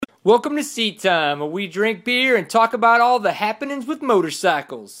Welcome to Seat Time, where we drink beer and talk about all the happenings with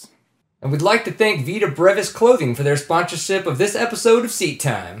motorcycles. And we'd like to thank Vita Brevis Clothing for their sponsorship of this episode of Seat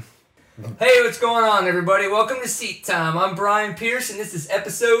Time. Hey, what's going on, everybody? Welcome to Seat Time. I'm Brian Pierce, and this is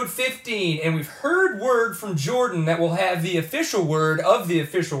episode 15. And we've heard word from Jordan that we'll have the official word of the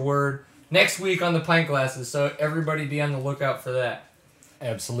official word next week on the pint glasses, so everybody be on the lookout for that.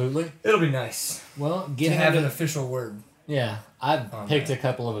 Absolutely. It'll be nice. Well, to have an official word. Yeah, I've picked a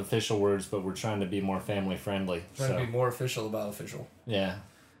couple of official words, but we're trying to be more family friendly. Trying to be more official about official. Yeah.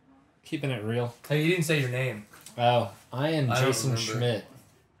 Keeping it real. Hey, you didn't say your name. Oh, I am Jason Schmidt.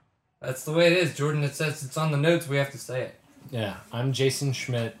 That's the way it is, Jordan. It says it's on the notes. We have to say it. Yeah, I'm Jason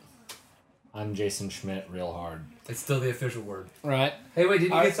Schmidt. I'm Jason Schmidt real hard. It's still the official word. Right. Hey, wait,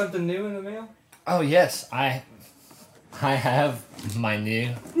 did you get something new in the mail? Oh, yes. I have my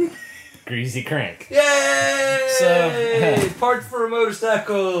new greasy crank. Yay! So, parts for a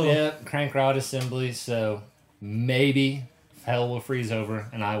motorcycle. Yep, crank rod assembly. So maybe hell will freeze over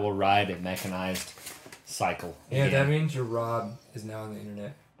and I will ride a mechanized cycle. Yeah, again. that means your rod is now on the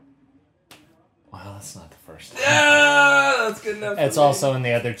internet. Well, that's not the first time. Yeah, that's good enough. It's also in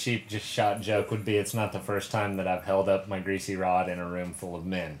the other cheap just shot joke would be it's not the first time that I've held up my greasy rod in a room full of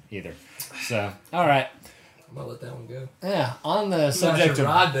men either. So, all right. I'm gonna let that one go. Yeah, on the subject of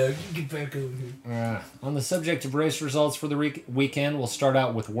rod though, you get back over here. On the subject of race results for the weekend, we'll start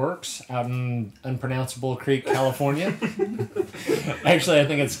out with Works out in Unpronounceable Creek, California. Actually, I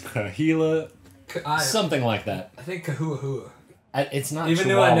think it's Kahila, something like that. I think Kahuahua. It's not. Even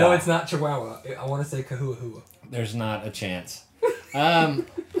Chihuahua. though I know it's not Chihuahua, I want to say Kahuahua. There's not a chance.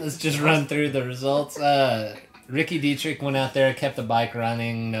 Let's just run through the results. Ricky Dietrich went out there, kept the bike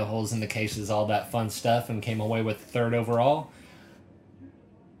running, no holes in the cases, all that fun stuff, and came away with third overall.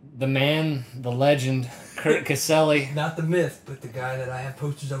 The man, the legend, Kurt Caselli. Not the myth, but the guy that I have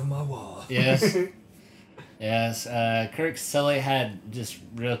posters over my wall. Yes. Yes. Kurt Caselli had just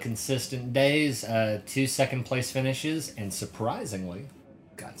real consistent days, 2 second-place finishes, and surprisingly,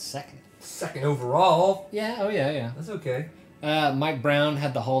 got second. Second overall? Yeah, oh yeah. That's okay. Mike Brown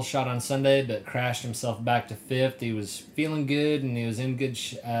had the whole shot on Sunday, but crashed himself back to fifth. He was feeling good, and he was in good.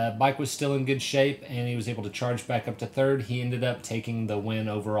 Bike was still in good shape, and he was able to charge back up to third. He ended up taking the win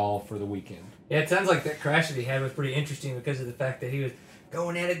overall for the weekend. Yeah, it sounds like that crash that he had was pretty interesting because of the fact that he was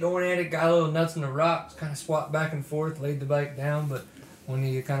going at it, got a little nuts in the rocks, kind of swapped back and forth, laid the bike down, but when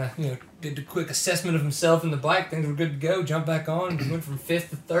he kind of did a quick assessment of himself and the bike, things were good to go. Jumped back on, went from fifth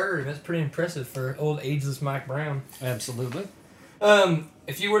to third. That's pretty impressive for old ageless Mike Brown. Absolutely.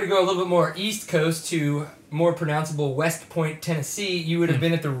 If you were to go a little bit more east coast to more pronounceable West Point, Tennessee, you would have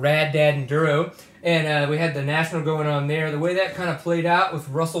been at the Rad Dad Enduro, and we had the national going on there. The way that kind of played out with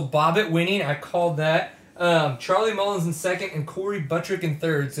Russell Bobbitt winning, I called that. Charlie Mullins in second and Corey Buttrick in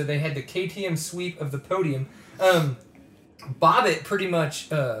third, so they had the KTM sweep of the podium. Bobbitt pretty much,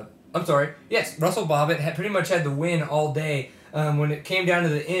 Russell Bobbitt had pretty much had the win all day. When it came down to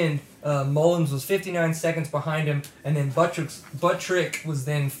the end, Mullins was 59 seconds behind him, and then Buttrick was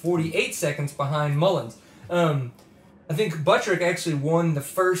then 48 seconds behind Mullins. I think Buttrick actually won the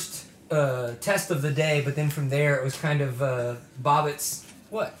first test of the day, but then from there it was kind of Bobbitt's...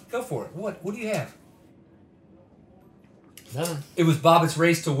 What? Go for it. What do you have? Nothing. It was Bobbitt's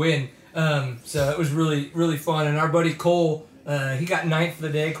race to win. So it was really, really fun. And our buddy Cole, he got ninth for the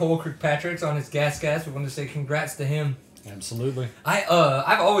day. Cole Kirkpatrick's on his gas. We wanted to say congrats to him. Absolutely.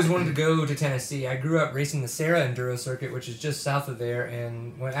 I've always wanted to go to Tennessee. I grew up racing the Sarah Enduro Circuit, which is just south of there.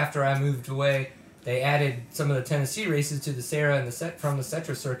 And after I moved away, they added some of the Tennessee races to the Sarah and from the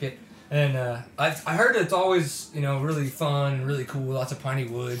Cetra Circuit. And I heard it's always really fun, really cool, lots of piney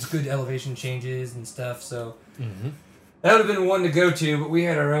woods, good elevation changes and stuff. So. Mm-hmm. That would have been one to go to, but we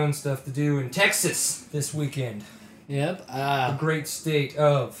had our own stuff to do in Texas this weekend. Yep. The great state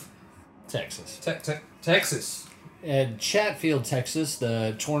of... Texas. Texas. At Chatfield, Texas,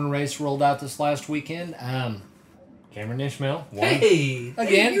 the Torn race rolled out this last weekend. Cameron Ishmael won. Hey! Again.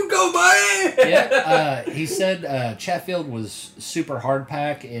 Hey, you go, buddy! Yeah. He said Chatfield was super hard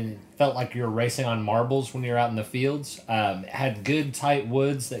pack and it felt like you were racing on marbles when you're out in the fields. Had good, tight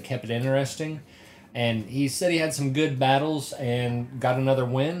woods that kept it interesting. And he said he had some good battles and got another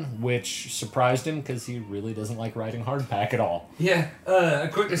win, which surprised him because he really doesn't like riding hardpack at all. Yeah, a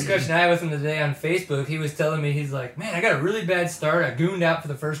quick discussion I had with him today on Facebook. He was telling me, he's like, man, I got a really bad start. I gooned out for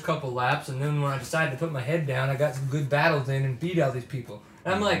the first couple laps, and then when I decided to put my head down, I got some good battles in and beat all these people.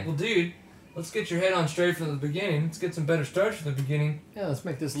 And I'm like, well, dude, let's get your head on straight from the beginning. Let's get some better starts from the beginning. Yeah, let's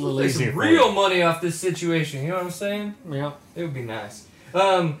make this a little Make easier some for real you. money off this situation. You know what I'm saying? Yeah. It would be nice.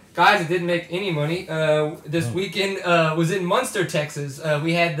 Guys, it didn't make any money. This weekend was in Munster, Texas.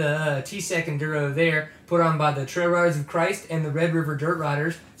 We had the T-Sec Enduro there, put on by the Trail Riders of Christ and the Red River Dirt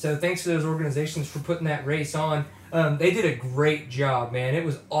Riders. So thanks to those organizations for putting that race on. They did a great job, man. It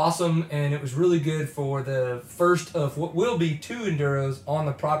was awesome, and it was really good for the first of what will be 2 Enduros on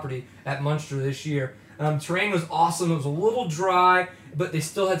the property at Munster this year. Terrain was awesome. It was a little dry, but they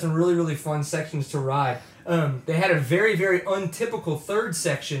still had some really, really fun sections to ride. They had a very, very untypical third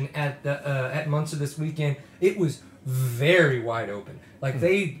section at Munster this weekend. It was very wide open. Like,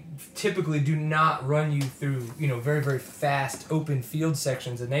 they typically do not run you through, very, very fast open field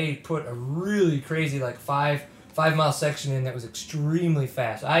sections, and they put a really crazy, like, 5-mile section in that was extremely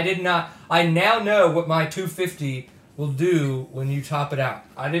fast. I now know what my 250 will do when you top it out.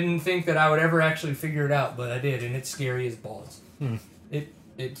 I didn't think that I would ever actually figure it out, but I did, and it's scary as balls.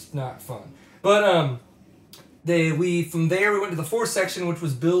 It's not fun. But from there we went to the 4th section, which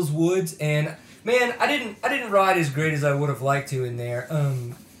was Bill's Woods, and man, I didn't ride as great as I would have liked to in there.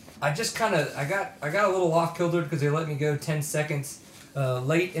 I just got a little off kilter because they let me go 10 seconds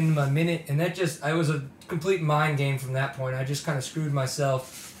late in my minute, and I was a complete mind game from that point. I just kind of screwed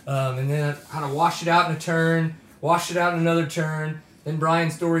myself, and then I kind of washed it out in a turn, washed it out in another turn. Then Brian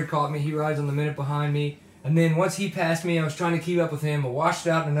Story caught me. He rides on the minute behind me, and then once he passed me, I was trying to keep up with him, but washed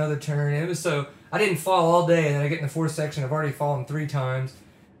it out in another turn. And it was so I didn't fall all day, and then I get in the 4th section. I've already fallen 3 times.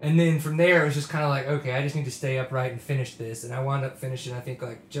 And then from there, it was just kind of like, okay, I just need to stay upright and finish this. And I wound up finishing, I think,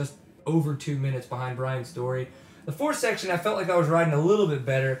 like just over 2 minutes behind Brian's Story. The 4th section, I felt like I was riding a little bit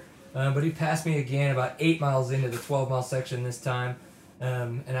better, but he passed me again about 8 miles into the 12-mile section this time.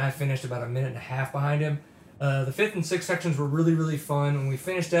 And I finished about a minute and a half behind him. The 5th and 6th sections were really, really fun. When we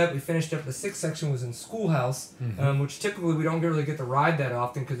finished up, the 6th section was in Schoolhouse, which typically we don't really get to ride that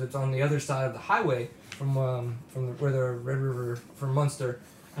often because it's on the other side of the highway from where the Red River, from Munster.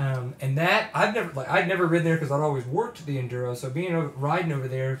 And that I'd never ridden there because I'd always worked the enduro. So riding over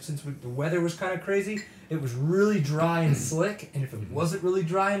there, since the weather was kind of crazy, it was really dry and slick. And if it wasn't really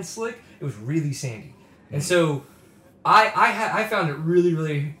dry and slick, it was really sandy. And so I found it really,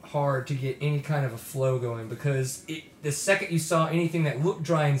 really hard to get any kind of a flow going because the second you saw anything that looked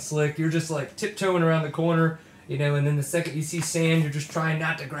dry and slick, you're just like tiptoeing around the corner, and then the second you see sand, you're just trying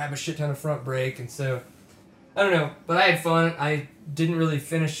not to grab a shit ton of front brake. And so I don't know, but I had fun. I didn't really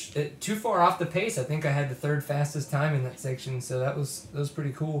finish it too far off the pace. I think I had the 3rd fastest time in that section, so that was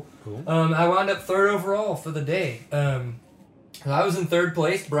pretty cool. I wound up 3rd overall for the day. I was in 3rd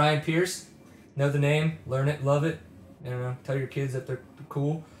place. Brian Pierce, know the name, learn it, love it. Tell your kids that they're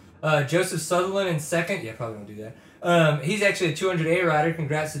cool. Joseph Sutherland in 2nd. Yeah, probably won't do that. He's actually a 200A rider.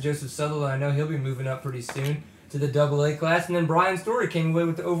 Congrats to Joseph Sutherland. I know he'll be moving up pretty soon to the AA class. And then Brian Story came away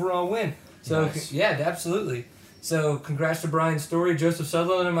with the overall win. So, nice. Yeah, absolutely. So, congrats to Brian Story, Joseph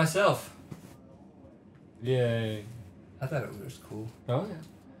Sutherland, and myself. Yay. I thought it was cool. Oh, yeah.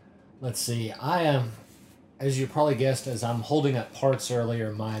 Let's see. I am, as you probably guessed, as I'm holding up parts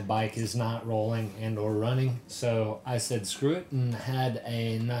earlier, my bike is not rolling and or running. So, I said screw it and had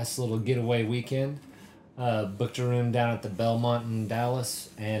a nice little getaway weekend. Booked a room down at the Belmont in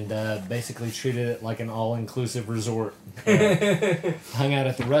Dallas and basically treated it like an all-inclusive resort. Hung out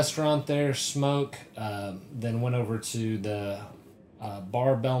at the restaurant there, smoke, then went over to the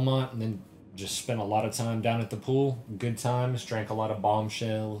bar Belmont, and then just spent a lot of time down at the pool. Good times, drank a lot of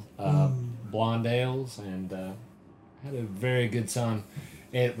Bombshell blonde ales, and had a very good time.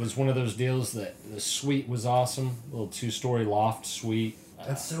 It was one of those deals that the suite was awesome, little 2-story loft suite.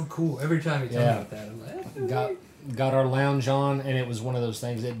 That's so cool. Every time you tell me about that, I'm like, got our lounge on, and it was one of those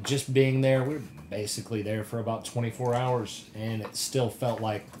things that just being there, we were basically there for about 24 hours, and it still felt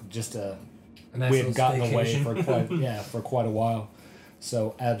like just we had gotten away for quite a while.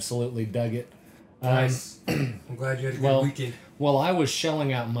 So absolutely dug it. Nice. I'm glad you had a good weekend. Well, I was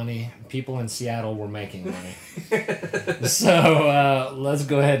shelling out money. People in Seattle were making money. So let's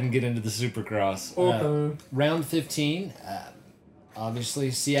go ahead and get into the Supercross. Round 15. Obviously,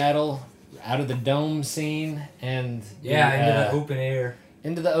 Seattle, out of the dome scene, and into the open air.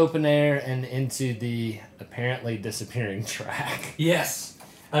 Into the open air and into the apparently disappearing track. Yes.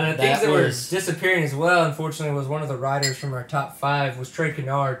 And the things that were disappearing as well, unfortunately, was one of the riders from our top 5 was Trey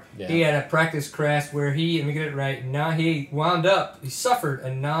Kennard. Yeah. He had a practice crash where let me get it right, he suffered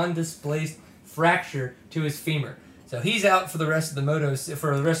a non-displaced fracture to his femur. So he's out for the rest of the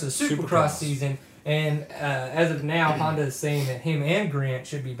Supercross season. And as of now, Honda is saying that him and Grant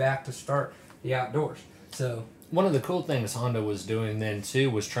should be back to start the outdoors. So one of the cool things Honda was doing then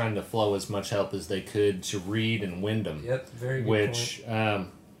too was trying to flow as much help as they could to Reed and Wyndham. Yep, very good which point.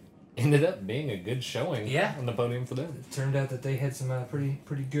 ended up being a good showing on the podium for them. It turned out that they had some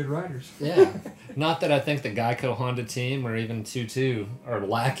pretty good riders. Yeah. Not that I think the Geico Honda team or even 2-2 are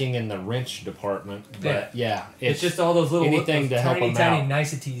lacking in the wrench department, but it's just all those little anything to help them tiny out.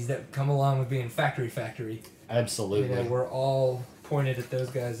 niceties that come along with being factory. Absolutely. You know, we're all pointed at those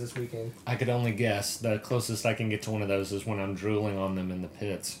guys this weekend. I could only guess. The closest I can get to one of those is when I'm drooling on them in the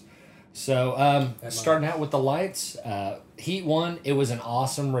pits. So, starting out with the lights, Heat 1, it was an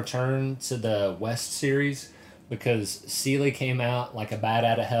awesome return to the West Series because Seeley came out like a bat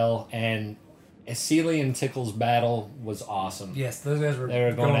out of hell, and Seeley and Tickle's battle was awesome. Yes, those guys were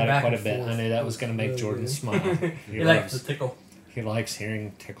going at it quite a bit. Forth. I knew that was going to make really Jordan good. smile. He likes the tickle. He likes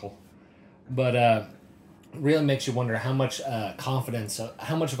hearing tickle. But really makes you wonder how much of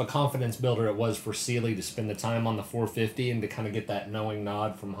a confidence builder it was for Seeley to spend the time on the 450 and to kind of get that knowing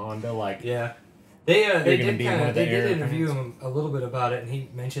nod from Honda. Like, they did interview him a little bit about it, and he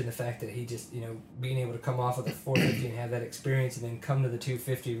mentioned the fact that he just being able to come off of the 450 and have that experience, and then come to the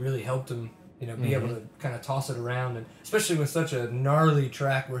 250 really helped him. Be able to kind of toss it around, and especially with such a gnarly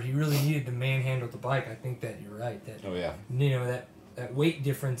track where he really needed to manhandle the bike. I think that you're right. That that weight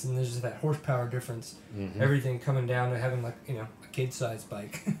difference and there's just that horsepower difference. Everything coming down to having a kid-sized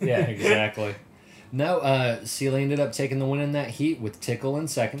bike. Yeah, exactly. No, Seeley ended up taking the win in that heat with Tickle in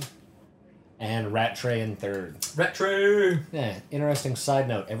second and Rattray in third. Rattray! Yeah, interesting side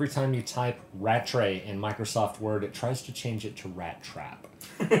note. Every time you type Rattray in Microsoft Word, it tries to change it to Rat Trap.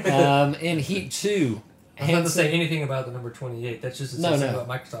 In Heat 2... I was not to say anything about the number 28. That's just something about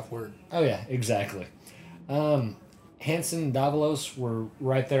Microsoft Word. Oh, yeah, exactly. Hansen and Davalos were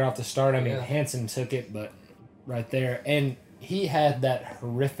right there off the start. I mean, Hansen took it, but right there. And he had that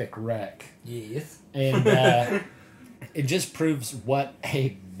horrific wreck. Yes. And it just proves what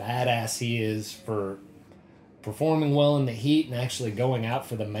a badass he is for performing well in the heat and actually going out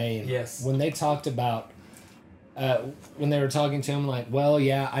for the main. Yes. When they talked about, when they were talking to him, like, well,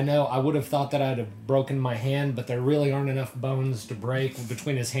 yeah, I know I would have thought that I'd have broken my hand, but there really aren't enough bones to break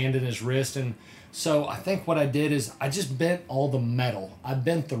between his hand and his wrist. And so I think what I did is I just bent all the metal. I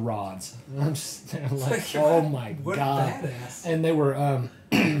bent the rods. And I'm just like, oh my what God. Badass. And they were,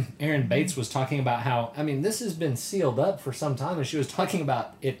 Aaron Bates was talking about how, I mean, this has been sealed up for some time, and she was talking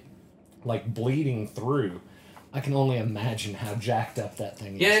about it like bleeding through. I can only imagine how jacked up that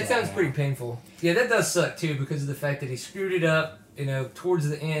thing is. Yeah, it sounds pretty painful. Yeah, that does suck too because of the fact that he screwed it up, towards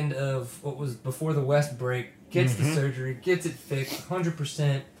the end of what was before the West break, gets the surgery, gets it fixed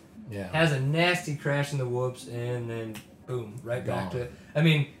 100%, has a nasty crash in the whoops, and then boom, right back to it. I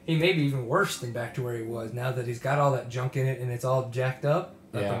mean, he may be even worse than back to where he was now that he's got all that junk in it and it's all jacked up.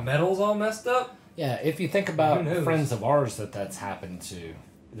 Like the metal's all messed up. Yeah, if you think about friends of ours that's happened to,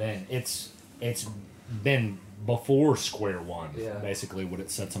 then it's been before square one, basically what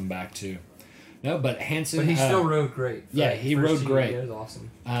it sets him back to. No, but Hansen... But he still rode great. He rode great. It was awesome.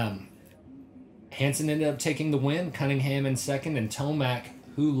 Hansen ended up taking the win, Cunningham in second, and Tomac,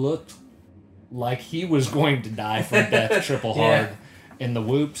 who looked like he was going to die from death triple hard in the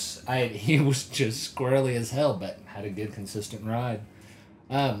whoops. He was just squirrely as hell, but had a good, consistent ride.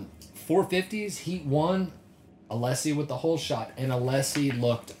 450s, Heat 1, Alessi with the whole shot, and Alessi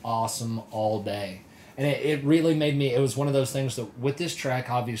looked awesome all day. And it really made me... It was one of those things that with this track,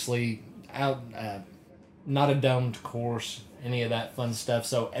 obviously, not a domed course, any of that fun stuff,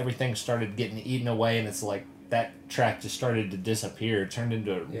 so everything started getting eaten away, and it's like that track just started to disappear. It turned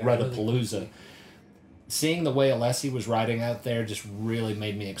into Rudapalooza. Really. Seeing the way Alessi was riding out there just really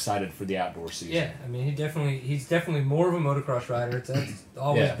made me excited for the outdoor season. Yeah, I mean, he's definitely more of a motocross rider. That's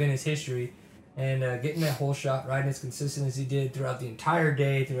always been his history. And getting that whole shot, riding as consistent as he did throughout the entire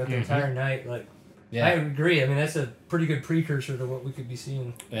day, throughout the entire night, I agree. I mean, that's a pretty good precursor to what we could be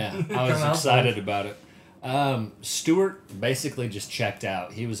seeing. Yeah, I was excited about it. Stewart basically just checked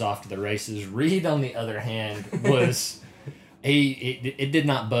out. He was off to the races. Reed, on the other hand, was... It did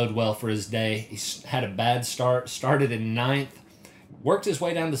not bode well for his day. He had a bad start, started in 9th, worked his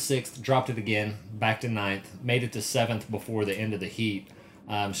way down to 6th, dropped it again, back to 9th, made it to 7th before the end of the heat.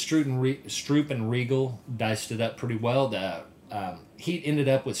 Stroop and Regal diced it up pretty well. The heat ended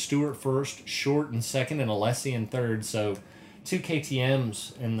up with Stewart first, Short in second, and Alessi in third. So 2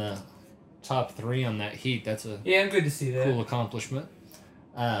 KTMs in the top 3 on that heat. That's a I'm good to see that. Cool accomplishment.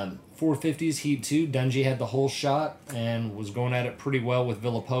 450s Heat 2, Dungey had the whole shot and was going at it pretty well with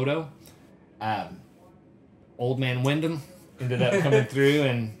Villapoto. Old Man Wyndham ended up coming through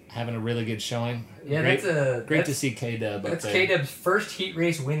and having a really good showing. Yeah, great to see K-Dub up That's there. K-Dub's first heat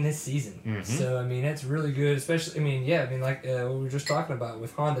race win this season. Mm-hmm. So, I mean, that's really good. Especially, I mean, like what we were just talking about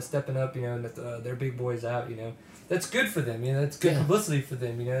with Honda stepping up, and their big boys out, That's good for them, That's good publicity for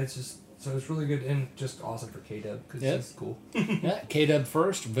them, It's just, so it's really good and just awesome for K-Dub because he's cool. Yeah, K-Dub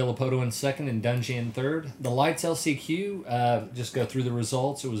first, Villapoto in second, and Dungy in third. The Lights LCQ, just go through the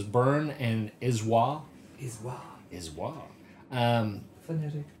results. It was Byrne and Iswa.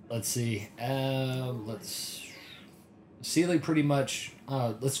 Phonetic. Let's see. Sealy pretty much.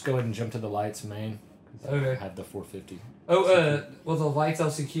 Let's go ahead and jump to the Lights main. Okay. I have the 450. Well, the Lights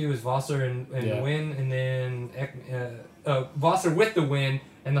LCQ is Vosser and win, and then Vosser with the win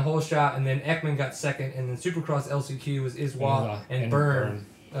and the whole shot, and then Ekman got second, and then Supercross LCQ was Iswa and Byrne.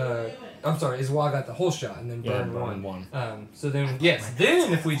 I'm sorry, Iswa got the whole shot, and then Byrne won. So then,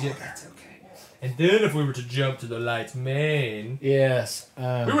 then if we did, that's okay. And then if we were to jump to the Lights main, yes,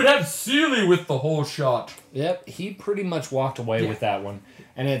 we would have Sealy with the whole shot. Yep, he pretty much walked away with that one,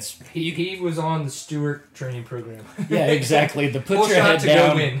 and it's he was on the Stewart training program. Yeah, exactly. The put whole your shot head to down.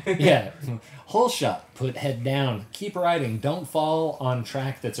 Go win. Yeah, whole shot. Put head down. Keep riding. Don't fall on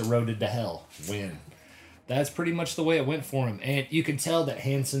track that's eroded to hell. Win. That's pretty much the way it went for him. And you could tell that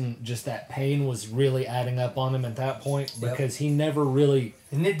Hansen, just that pain was really adding up on him at that point because he never really...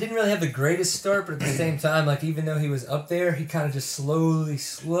 And it didn't really have the greatest start, but at the same time, like, even though he was up there, he kind of just slowly,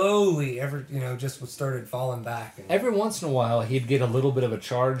 just started falling back. And every once in a while, he'd get a little bit of a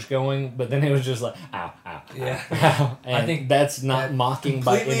charge going, but then it was just like, ow, ow, yeah. ow. And I think that's not mocking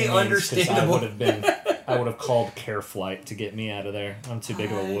by any means. Completely understandable. I would have called Care Flight to get me out of there. I'm too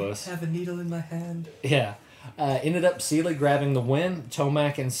big of a wuss. I have a needle in my hand. Yeah. Ended up Sealy grabbing the win,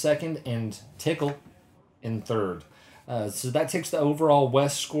 Tomac in second, and Tickle in third. So that takes the overall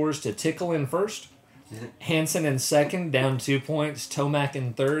West scores to Tickle in first, Hansen in second, down 2 points, Tomac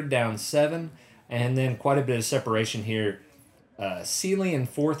in third, down 7, and then quite a bit of separation here. Sealy in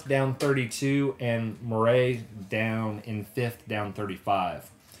fourth, down 32, and Murray down in fifth, down 35.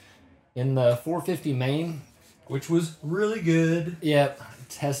 In the 450 main, which was really good. Yep.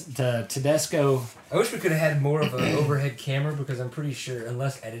 Tedesco. I wish we could have had more of an overhead camera because I'm pretty sure, and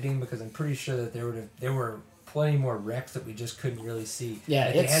less editing, because I'm pretty sure that there were plenty more wrecks that we just couldn't really see. Yeah,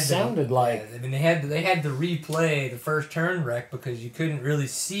 like it sounded like... Yeah, I mean, they had to replay the first turn wreck because you couldn't really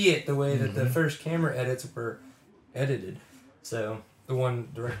see it the way that the first camera edits were edited. So, the one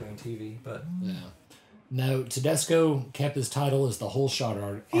directly on TV, but... Yeah. No, Tedesco kept his title as the whole shot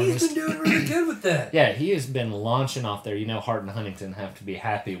artist. He's been doing really good with that. Yeah, he has been launching off there. Hart and Huntington have to be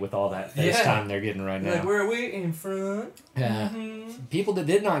happy with all that face time they're getting right now. Like, where are we? In front. Yeah. Mm-hmm. People that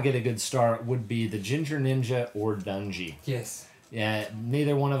did not get a good start would be the Ginger Ninja or Dungy. Yes. Yeah,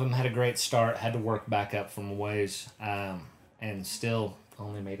 neither one of them had a great start. Had to work back up from a ways, and still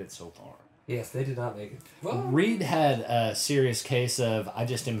only made it so far. Yes, they did not make it. Well, Reed had a serious case of I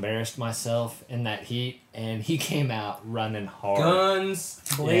just embarrassed myself in that heat, and he came out running hard. Guns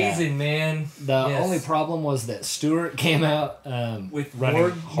blazing, man. The only problem was that Stewart came out with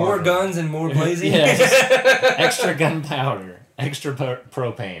running more guns and more blazing. Extra gunpowder, extra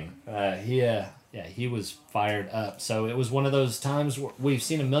propane. He was fired up. So it was one of those times we've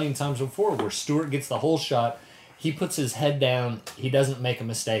seen a million times before where Stewart gets the whole shot. He puts his head down, he doesn't make a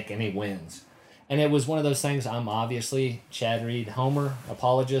mistake, and he wins. And it was one of those things, I'm obviously Chad Reed, Homer,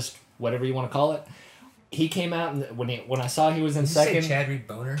 apologist, whatever you want to call it. He came out, and when I saw he was in second... Did you say Chad Reed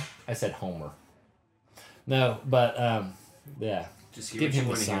Boner? I said Homer. No, but, yeah. Just give him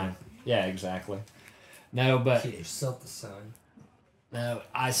the sign. Yeah, exactly. No, but... Give yourself the sign. No,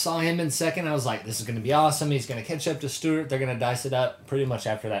 I saw him in second. I was like, this is going to be awesome. He's going to catch up to Stewart. They're going to dice it up. Pretty much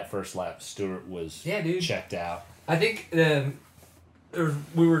after that first lap, Stewart was checked out. I think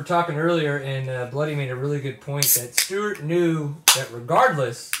we were talking earlier, and Bloody made a really good point that Stewart knew that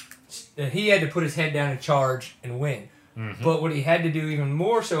regardless, he had to put his head down and charge and win. Mm-hmm. But what he had to do even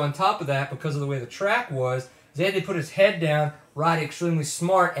more so on top of that, because of the way the track was, is he had to put his head down, ride extremely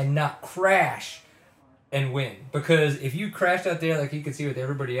smart, and not crash and win. Because if you crashed out there like you could see with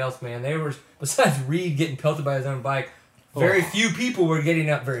everybody else, man, there was, besides Reed getting pelted by his own bike, very few people were getting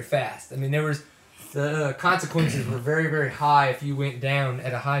up very fast. I mean, the consequences were very, very high if you went down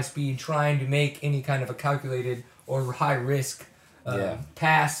at a high speed trying to make any kind of a calculated or high risk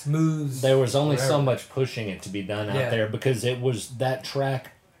pass, moves. There was only so much pushing it to be done out there because it was that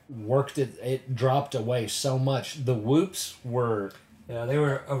track worked it dropped away so much. The whoops were... Yeah, they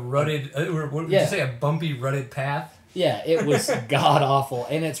were a rutted... what would you say? A bumpy, rutted path? Yeah, it was god awful,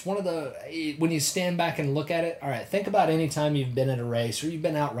 and it's one of the when you stand back and look at it. All right, think about any time you've been at a race or you've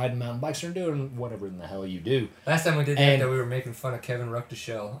been out riding mountain bikes or doing whatever in the hell you do. Last time we did that, we were making fun of Kevin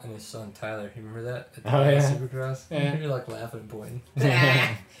Ruckteschell and his son Tyler. You remember that? At the Supercross? Yeah. You're like laughing and pointing.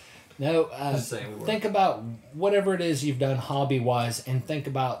 No, think about whatever it is you've done hobby-wise, and think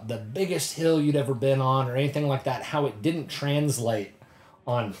about the biggest hill you'd ever been on or anything like that, how it didn't translate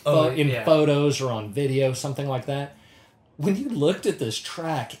on photos or on video, something like that. When you looked at this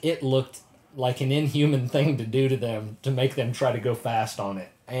track, it looked like an inhuman thing to do to them, to make them try to go fast on it.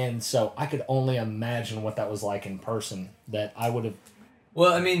 And so I could only imagine what that was like in person, that I would have...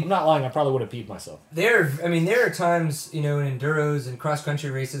 Well, I mean... I'm not lying, I probably would have peed myself. There are times, in enduros and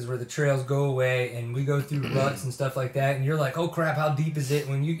cross-country races where the trails go away and we go through ruts and stuff like that, and you're like, oh crap, how deep is it?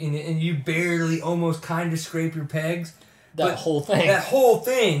 When you barely almost kind of scrape your pegs. That whole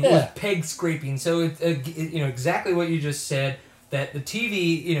thing was peg scraping. So it's exactly what you just said. That the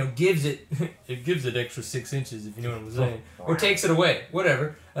TV gives it extra 6 inches, if you know what I'm saying, or takes it away,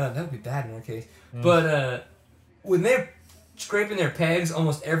 whatever. That would be bad in our case. But when they're scraping their pegs,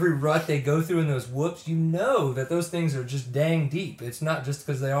 almost every rut they go through in those whoops, that those things are just dang deep. It's not just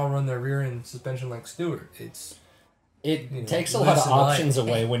because they all run their rear end suspension like Stewart. It takes a lot of options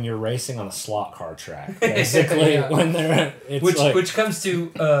away when you're racing on a slot car track. Basically, when they're which comes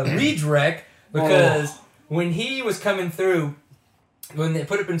to Reed's wreck, because when he was coming through, when they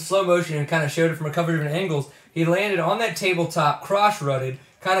put it in slow motion and kind of showed it from a couple different angles, he landed on that tabletop, cross-rutted,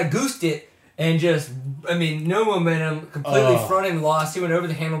 kind of goosed it, and just, no momentum, completely front end lost. He went over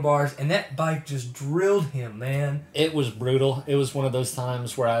the handlebars, and that bike just drilled him, man. It was brutal. It was one of those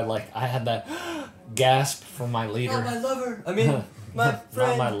times where I had that gasp from my leader. Not my lover. My friend.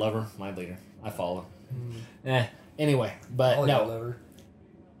 Not my lover, my leader. I follow. Anyway, but no.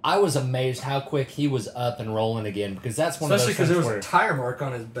 I was amazed how quick he was up and rolling again, because that's one especially of those things because there was a tire mark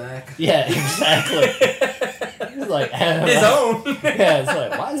on his back. Yeah, exactly. He was like... his own. Yeah, it's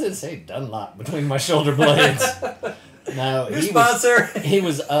like, why does it say Dunlop between my shoulder blades? No, he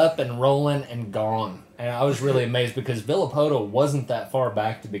was up and rolling and gone. And I was really amazed because Villapoto wasn't that far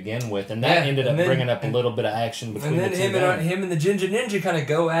back to begin with, and that ended up bringing up a little bit of action between the two. And then him and the Ginger Ninja kind of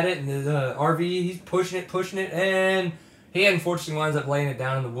go at it, and the RV, he's pushing it, and he unfortunately winds up laying it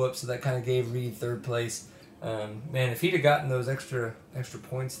down in the whoop, so that kind of gave Reed third place. Man, if he'd have gotten those extra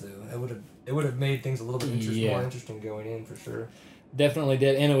points though, it would have made things a little bit more interesting going in for sure. Definitely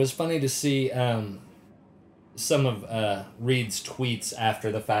did, and it was funny to see some of Reed's tweets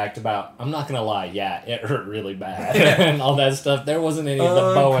after the fact about, I'm not gonna lie, it hurt really bad and all that stuff. There wasn't any of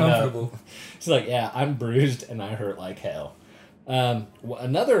the bowing up. It's like, I'm bruised and I hurt like hell.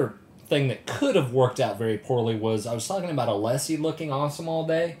 Another thing that could have worked out very poorly was, I was talking about Alessi looking awesome all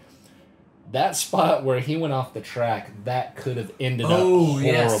day. That spot where he went off the track, that could have ended up horrible.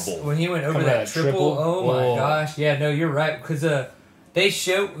 Yes. When he went over that triple, oh my gosh. Yeah, no, you're right. Because when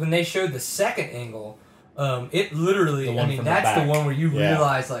they showed the second angle, it literally, that's the one where you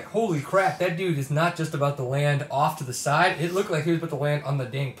realize, like, holy crap, that dude is not just about to land off to the side. It looked like he was about to land on the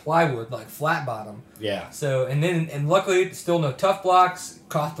dang plywood, like flat bottom. Yeah. So, and luckily, still no tough blocks,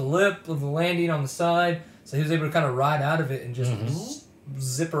 caught the lip of the landing on the side, so he was able to kind of ride out of it and just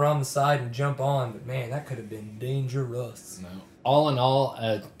zip around the side and jump on. But man, that could have been dangerous. No. All in all,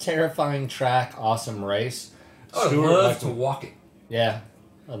 a terrifying track, awesome race. I would love to walk it. Yeah.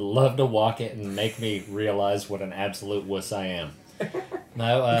 I'd love to walk it and make me realize what an absolute wuss I am.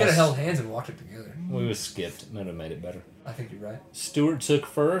 No, we could have held hands and walked it together. We was skipped. That would have made it better. I think you're right. Stewart took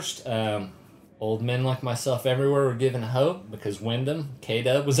first. Old men like myself everywhere were given hope because Wyndham,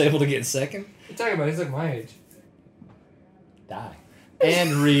 K-Dub, was able to get second. What are you talking about? He's like my age. Die.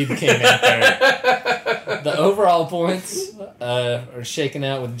 And Reed came in third. The overall points are shaken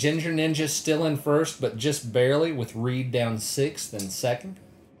out with Ginger Ninja still in first, but just barely, with Reed down 6th and 2nd.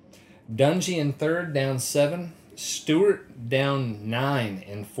 Dungy in 3rd, down 7. Stewart down 9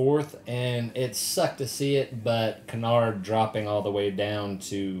 in 4th, and it sucked to see it, but Kennard dropping all the way down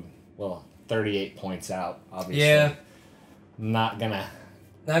to, 38 points out, obviously. Yeah. Not gonna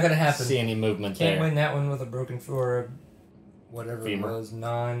happen. See any movement there. Can't win that one with a broken floor. Whatever femur. It was,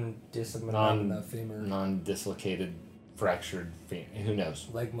 non-dislocated, fractured femur. Who knows?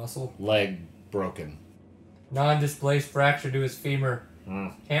 Leg muscle. Leg broken. Non-displaced fracture to his femur.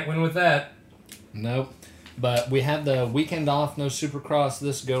 Can't win with that. Nope. But we had the weekend off, no Supercross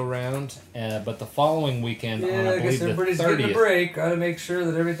this go round. But the following weekend, I guess everybody's getting a break. Gotta make sure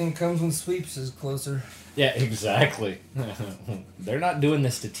that everything comes when sweeps is closer. Yeah, exactly. They're not doing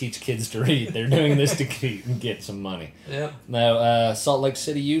this to teach kids to read. They're doing this to get some money. Yep. Now, Salt Lake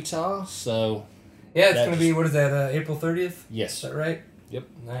City, Utah. So Yeah, it's going to be, what is that, April 30th? Yes. Is that right? Yep.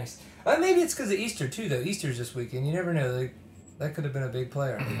 Nice. Maybe it's because of Easter, too, though. Easter's this weekend. You never know. That could have been a big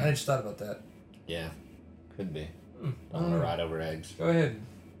player. I just thought about that. Yeah. Could be. I Mm. want to ride over eggs. Go ahead.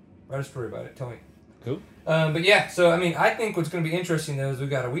 Write a story about it. Tell me. Cool. But yeah, so I mean, I think what's going to be interesting though is we've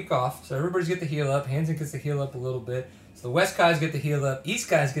got a week off, so everybody's get to heal up. Hansen gets to heal up a little bit. So the West guys get to heal up. East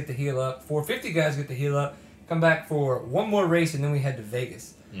guys get to heal up. 450 guys get to heal up. Come back for one more race, and then we head to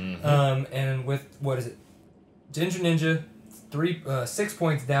Vegas. Mm-hmm. And with what is it? Ginger Ninja, 6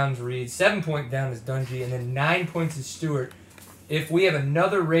 points down is Reed, 7 points down is Dungy, and then 9 points is Stewart. If we have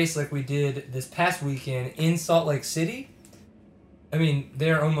another race like we did this past weekend in Salt Lake City, I mean,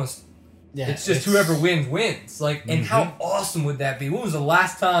 they're almost. Yeah, it's just whoever wins. Like, and how awesome would that be? When was the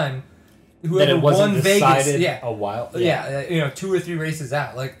last time whoever won Vegas? A while. Yeah, 2 or 3 races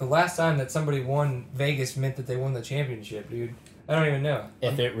out. Like the last time that somebody won Vegas meant that they won the championship, dude. I don't even know.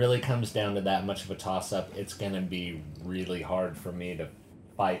 If it really comes down to that much of a toss-up, it's gonna be really hard for me to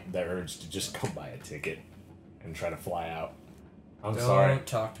fight the urge to just go buy a ticket and try to fly out. I'm sorry. Don't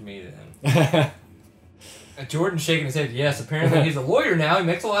talk to me then. Jordan's shaking his head. Yes, apparently he's a lawyer now. He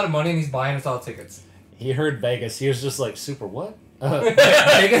makes a lot of money and he's buying us all tickets. He heard Vegas. He was just like, super what?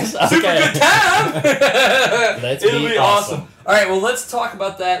 Vegas? Okay. Super good time! It'll be awesome. All right, well, let's talk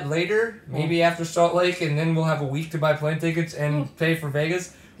about that later. Maybe after Salt Lake, and then we'll have a week to buy plane tickets and pay for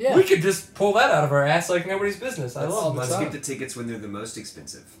Vegas. Yeah. We could just pull that out of our ass like nobody's business. I love it. Let's get the tickets when they're the most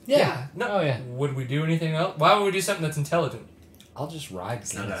expensive. Yeah. No. Oh, yeah. Would we do anything else? Why would we do something that's intelligent? I'll just ride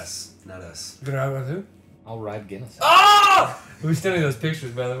Guinness. Not us. You're going to ride with who? I'll ride Guinness. Oh! We still need those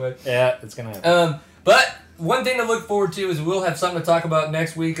pictures, by the way. Yeah, it's going to happen. But one thing to look forward to is we'll have something to talk about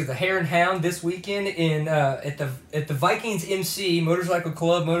next week is the Hare and Hound this weekend in at the Vikings MC Motorcycle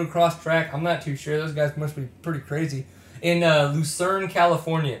Club Motocross Track. I'm not too sure. Those guys must be pretty crazy. In Lucerne,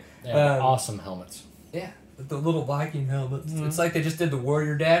 California. Awesome helmets. Yeah. The little Viking helmets. It's like they just did the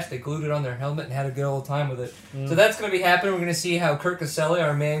Warrior Dash. They glued it on their helmet and had a good old time with it. So that's going to be happening. We're going to see how Kirk Caselli,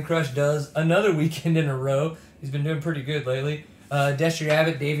 our man crush, does another weekend in a row. He's been doing pretty good lately. Desher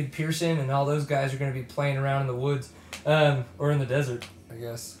Abbott, David Pearson, and all those guys are going to be playing around in the woods. Or in the desert, I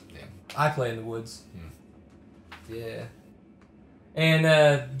guess. Yeah. I play in the woods. Yeah.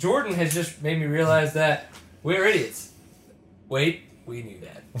 And Jordan has just made me realize that we're idiots. Wait, we knew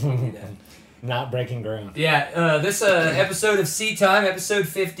that. We knew that. Not breaking ground. Yeah, this episode of Sea Time, episode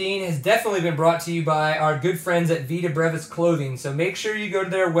 15, has definitely been brought to you by our good friends at Vita Brevis Clothing. So make sure you go to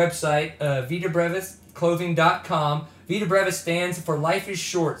their website, vitabrevisclothing.com. Vita Brevis stands for Life is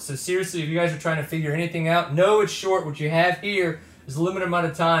Short. So seriously, if you guys are trying to figure anything out, know it's short. What you have here is a limited amount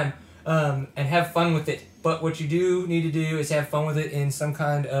of time, and have fun with it. But what you do need to do is have fun with it in some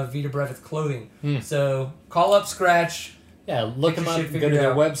kind of Vita Brevis clothing. So call up Scratch. Yeah, look them up, go to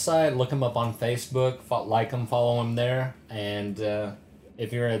their website, look them up on Facebook, like them, follow them there, and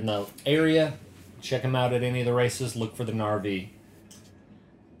if you're in the area, check them out at any of the races, look for the RV.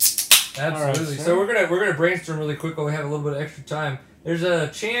 Absolutely. Right, so we're gonna brainstorm really quick while we have a little bit of extra time. There's a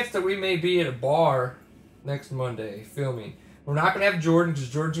chance that we may be at a bar next Monday filming. We're not gonna have Jordan because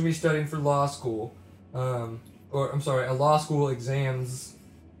Jordan's gonna be studying for law school, law school exams,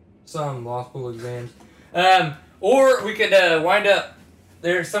 some law school exams. Or we could wind up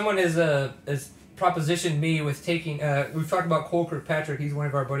there. Someone has propositioned me with taking. We've talked about Cole Kirkpatrick. He's one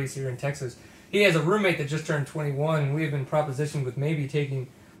of our buddies here in Texas. He has a roommate that just turned 21, and we have been propositioned with maybe taking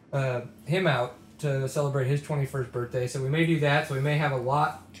him out to celebrate his 21st birthday. So we may do that. So we may have a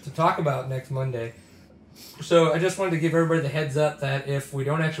lot to talk about next Monday. So I just wanted to give everybody the heads up that if we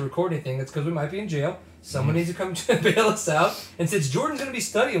don't actually record anything, it's because we might be in jail. Someone needs to come to bail us out. And since Jordan's going to be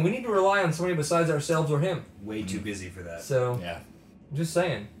studying, we need to rely on somebody besides ourselves or him. Way too busy for that. So, yeah. I'm just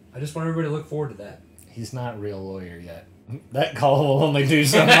saying. I just want everybody to look forward to that. He's not a real lawyer yet. That call will only do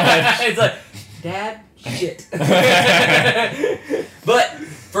so much. It's like, Dad, shit.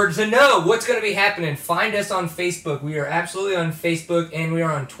 But to know what's going to be happening, find us on Facebook. We are absolutely on Facebook, and we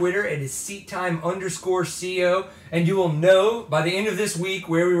are on Twitter. It is seattime_co, and you will know by the end of this week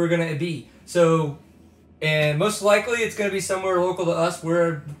where we were going to be. So... And most likely it's going to be somewhere local to us.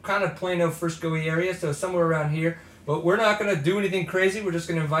 We're kind of Plano, Frisco area, so somewhere around here. But we're not going to do anything crazy. We're just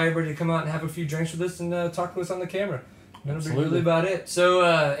going to invite everybody to come out and have a few drinks with us and talk to us on the camera. That'll be really about it. So,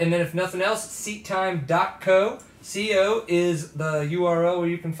 and then if nothing else, seattime.co. CO is the URL where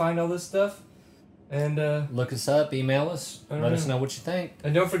you can find all this stuff. And look us up, email us, let us know what you think.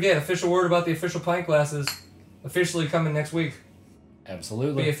 And don't forget, official word about the official pint glasses officially coming next week.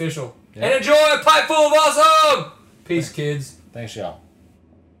 Absolutely. Be official. Yep. And enjoy a pipe full of awesome! Peace, kids. Thanks, y'all.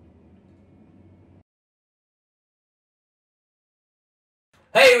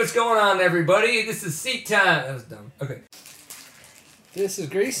 Hey, what's going on, everybody? This is seat time. That was dumb. Okay. This is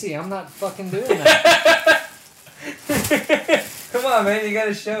greasy. I'm not fucking doing that. Come on, man. You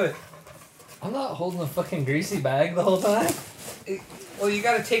gotta show it. I'm not holding a fucking greasy bag the whole time. Well, you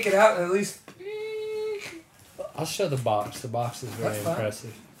gotta take it out and at least... I'll show the box. The box is very That's fine.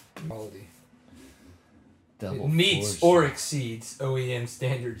 impressive. Quality. It meets or exceeds OEM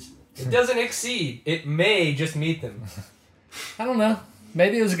standards. It doesn't exceed. It may just meet them. I don't know.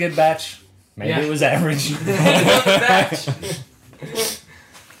 Maybe it was a good batch. Maybe it was average. Batch. All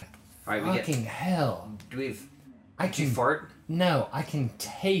right, we get. Fucking hell. Do we have? I Did you can fart? No, I can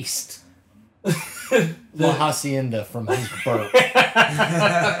taste La Hacienda from Hank Burke.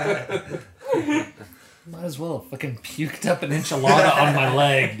 Might as well have fucking puked up an enchilada on my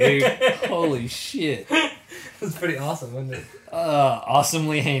leg, dude. Holy shit. That's pretty awesome, wasn't it?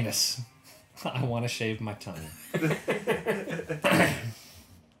 Awesomely heinous. I want to shave my tongue.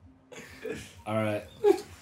 All right.